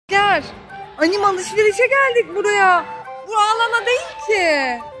Rüzgar. Annem alışverişe geldik buraya. Bu alana değil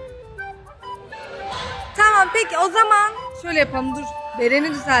ki. Tamam peki o zaman şöyle yapalım, dur. Bereni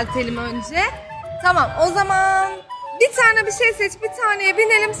düzeltelim önce. Tamam o zaman bir tane bir şey seç, bir taneye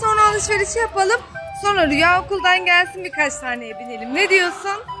binelim, sonra alışverişi yapalım. Sonra Rüya okuldan gelsin, birkaç taneye binelim. Ne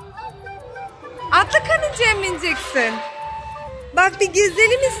diyorsun? Atlı karıncaya mı bineceksin? Bak bir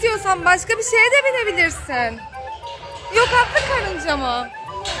gezelim istiyorsan, başka bir şeye de binebilirsin. Yok atlı karınca mı?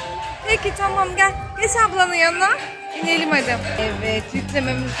 Peki tamam gel. Geç ablanın yanına. İnelim hadi. Evet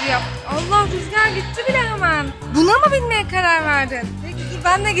yüklememizi yap. Allah Rüzgar gitti bile hemen. Buna mı binmeye karar verdin? Peki dur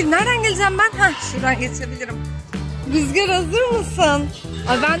ben de gel. Nereden geleceğim ben? Hah şuradan geçebilirim. Rüzgar hazır mısın?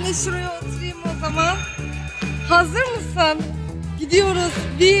 Ay ben de şuraya oturayım o zaman. Hazır mısın? Gidiyoruz.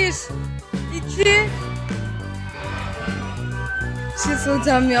 1, 2. Bir şey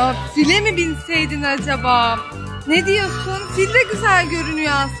söyleyeceğim ya. File mi binseydin acaba? Ne diyorsun? Fil de güzel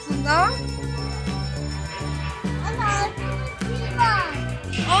görünüyor aslında.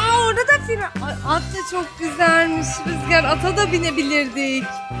 Aa orada da fil var. Ay, at da çok güzelmiş Rüzgar. Ata da binebilirdik.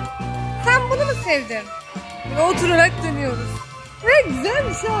 Sen bunu mu sevdin? Böyle oturarak dönüyoruz. Ne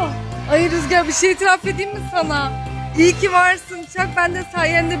güzelmiş ha. Ay Rüzgar bir şey itiraf edeyim mi sana? İyi ki varsın. Çak ben de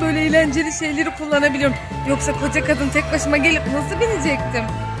sayende böyle eğlenceli şeyleri kullanabiliyorum. Yoksa koca kadın tek başıma gelip nasıl binecektim?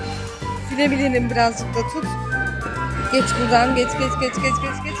 File binelim birazcık da tut. Geç buradan geç.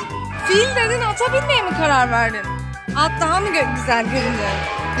 Fil dedin, ata binmeye mi karar verdin? At daha mı güzel görünüyor?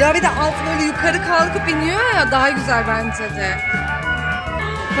 Ya bir de at böyle yukarı kalkıp iniyor ya, daha güzel bence de.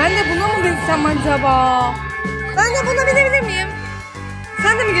 Ben de buna mı binsem acaba? Ben de buna binebilir miyim?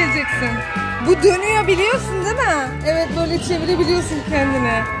 Sen de mi geleceksin? Bu dönüyor biliyorsun değil mi? Evet böyle çevirebiliyorsun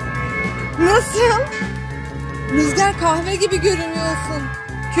kendini. Nasıl? Rüzgar kahve gibi görünüyorsun.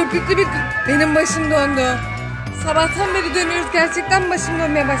 Köpüklü bir... Benim başım döndü. Sabahtan beri dönüyoruz. Gerçekten başım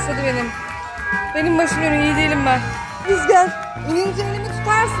dönmeye başladı benim. Benim başım dönüyor. İyi değilim ben. Rüzgar inince elimi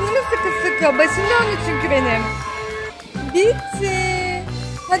tutarsın değil mi sıkı sıkı? Başım döndü çünkü benim. Bitti.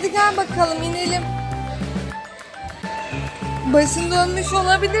 Hadi gel bakalım inelim. Başın dönmüş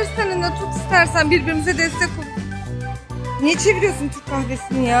olabilir senin de, tut istersen birbirimize destek ol. Niye çeviriyorsun Türk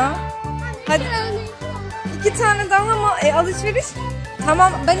kahvesini ya? Hadi. 2 tane daha mı? Alışveriş.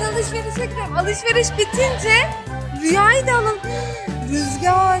 Tamam ben alışverişe gidiyorum. Alışveriş bitince Rüya'yı da alın.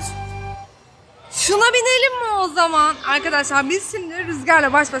 Rüzgar. Şuna binelim mi o zaman? Arkadaşlar biz şimdi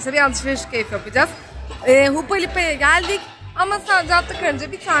Rüzgar'la baş başa bir alışveriş keyfi yapacağız. Hupalipa'ya geldik. Ama sadece atlı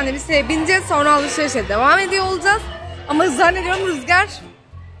karınca bir tane bir şeye bineceğiz. Sonra alışverişe devam ediyor olacağız. Ama zannediyorum Rüzgar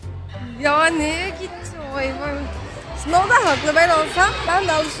ya neye gitti o eyvah. Şimdi o da haklı, ben olsam ben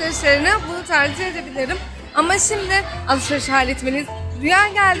de alışverişlerini bunu tercih edebilirim. Ama şimdi alışveriş halletmeliyiz. Rüya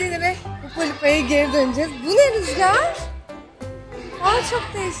geldiğinde ve Hupalipa'ya geri döneceğiz. Bu ne Rüzgar? Aa çok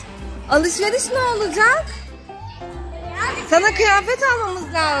değişik. Alışveriş ne olacak? Sana kıyafet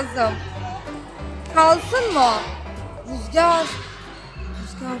almamız lazım. Kalsın mı? Rüzgar.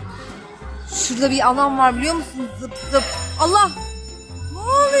 Şurada bir alan var biliyor musun? Zıp zıp. Allah! Ne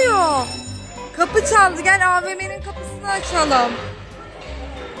oluyor? Kapı çaldı. Gel AVM'nin kapısını açalım.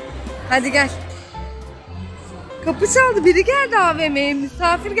 Hadi gel. Kapı çaldı. Biri geldi AVM'ye.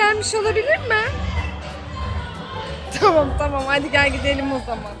 Misafir gelmiş olabilir mi? Tamam. Hadi gel gidelim o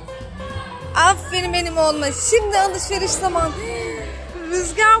zaman. Aferin benim oğluma. Şimdi alışveriş zamanı.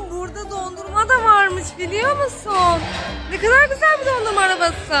 Rüzgar burada dondurma da varmış biliyor musun? Ne kadar güzel bir dondurma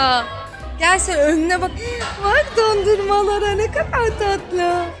arabası. Gel sen önüne bak. Bak dondurmalara ne kadar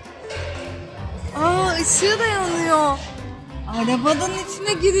tatlı. Aa ışığı da yanıyor. Arabanın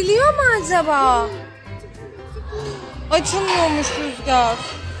içine giriliyor mu acaba? Açılmıyormuş Rüzgar.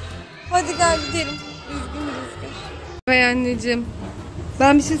 Hadi gel gidelim. Üzgün Rüzgar. Vay anneciğim.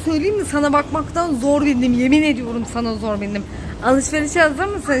 Ben bir şey söyleyeyim mi? Sana bakmaktan zor bindim. Yemin ediyorum sana zor bindim. Alışverişe hazır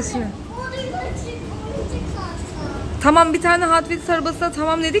mısın şimdi? Tamam bir tane Hot Wheels arabasına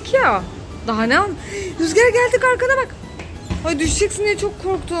tamam dedik ya. Daha ne? Rüzgar geldik arkana bak. Ay düşeceksin diye çok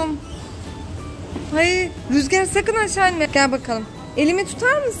korktum. Hayır Rüzgar sakın aşağı inme. Gel bakalım. Elimi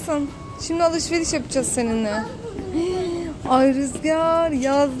tutar mısın? Şimdi alışveriş yapacağız seninle. Ay Rüzgar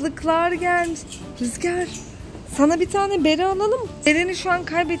yazlıklar gelmiş. Rüzgar sana bir tane bere alalım. Bere'ni şu an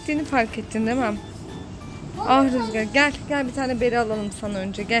kaybettiğini fark ettin değil mi? Ah Rüzgar gel bir tane bere alalım sana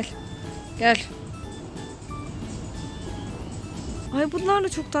önce gel. Ay bunlar da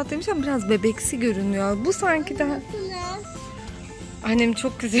çok tatlıymış ama biraz bebeksi görünüyor. Bu sanki daha... Annem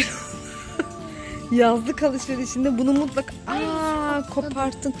çok güzel. Yazlık alışverişinde bunu mutlaka... Aa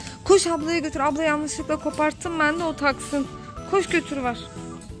koparttın. Koş ablaya götür. Abla yanlışlıkla koparttım ben de o taksın. Koş götür var.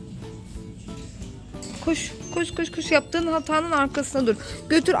 Koş. Koş koş koş, yaptığın hatanın arkasına dur.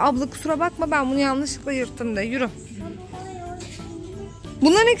 Götür abla, kusura bakma ben bunu yanlışlıkla yırttım de, yürü.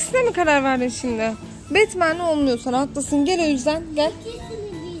 Bunların ikisine mi karar verdin şimdi? Batman'le olmuyorsan haklısın, gel o yüzden gel.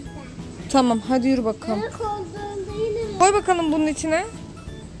 Tamam hadi yürü bakalım. Koy bakalım bunun içine.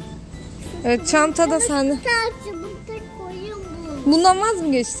 Evet, çanta da sende. Bundan vaz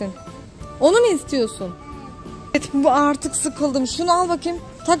mı geçtin? Onu mu istiyorsun? Evet, bu artık sıkıldım. Şunu al bakayım.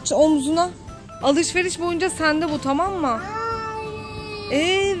 Tak omzuna. Alışveriş boyunca sende bu, tamam mı?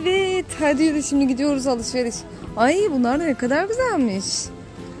 Evet. Hadi yürü, şimdi gidiyoruz alışveriş. Ay bunlar da ne kadar güzelmiş.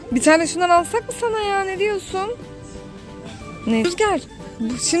 Bir tane şundan alsak mı sana ya? Ne diyorsun? Ne? Rüzgar.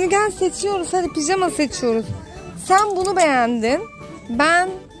 Şimdi gel seçiyoruz. Hadi pijama seçiyoruz. Sen bunu beğendin.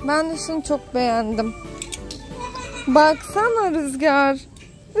 Ben de şunu çok beğendim. Baksana Rüzgar.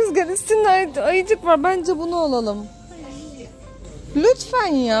 Rüzgar üstünde ayıcık var. Bence bunu alalım.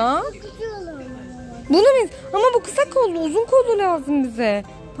 Lütfen ya. Bunu mu? Ama bu kısa kollu, uzun kollu lazım bize.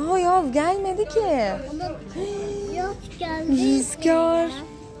 Daha yaz gelmedi ki. Yaz geldi. Rüzgar.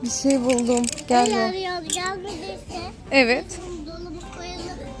 Bir şey buldum. Gel. Eğer yaz gelmediyse. Evet. Dolabı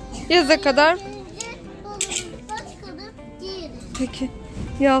koyalım. Yaza kadar. Başkanı değil. Peki.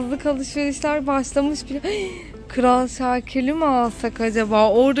 Yazlık alışverişler başlamış bile. Kral Şakir'i mi alsak acaba?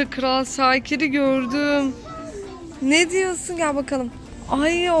 Orada Kral Şakir'i gördüm. Ne diyorsun? Gel bakalım.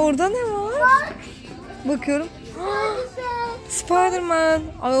 Ay orada ne var? Bakıyorum. Spider-Man.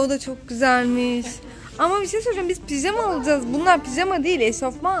 Ay o da çok güzelmiş. Ama bir şey söyleyeceğim. Biz pijama alacağız. Bunlar pijama değil,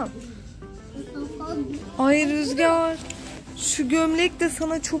 eşofman. Ay Rüzgar. Şu gömlek de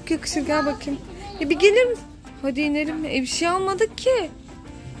sana çok yakışır. Gel bakayım. Bir gelir misin? Hadi inelim. Bir şey almadık ki.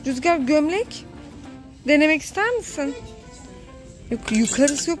 Rüzgar, gömlek. Denemek ister misin? Yok,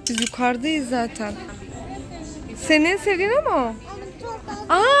 yukarısı yok. Biz yukarıdayız zaten. Senin en sevdiğin ama.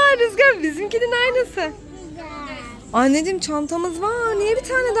 Aa Rüzgar, bizimkinin aynısı. Anneciğim çantamız var. Niye bir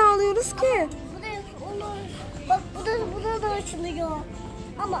tane daha alıyoruz ki? Bak bu da açılıyor.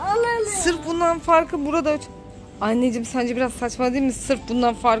 Ama alalım. Sırf bundan farkı burada Anneciğim sence biraz saçma değil mi? Sırf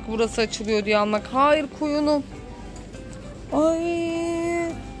bundan farkı burası açılıyor diye almak. Hayır koyunum.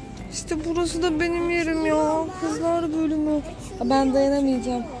 Ay. İşte burası da benim yerim ya. Kızlar bölümü. Ben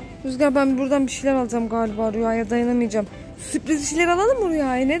dayanamayacağım. Rüzgar, ben buradan bir şeyler alacağım galiba, Rüya'ya dayanamayacağım. Sürpriz bir şeyler alalım mı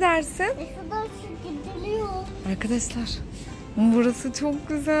Rüya'ya? Ne dersin? Arkadaşlar burası çok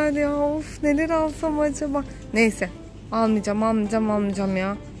güzel ya. Of, neler alsam acaba? Neyse. Almayacağım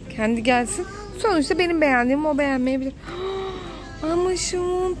ya. Kendi gelsin. Sonuçta benim beğendiğim o beğenmeyebilir. Ama şu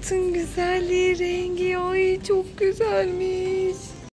montun güzelliği, rengi ay çok güzelmiş.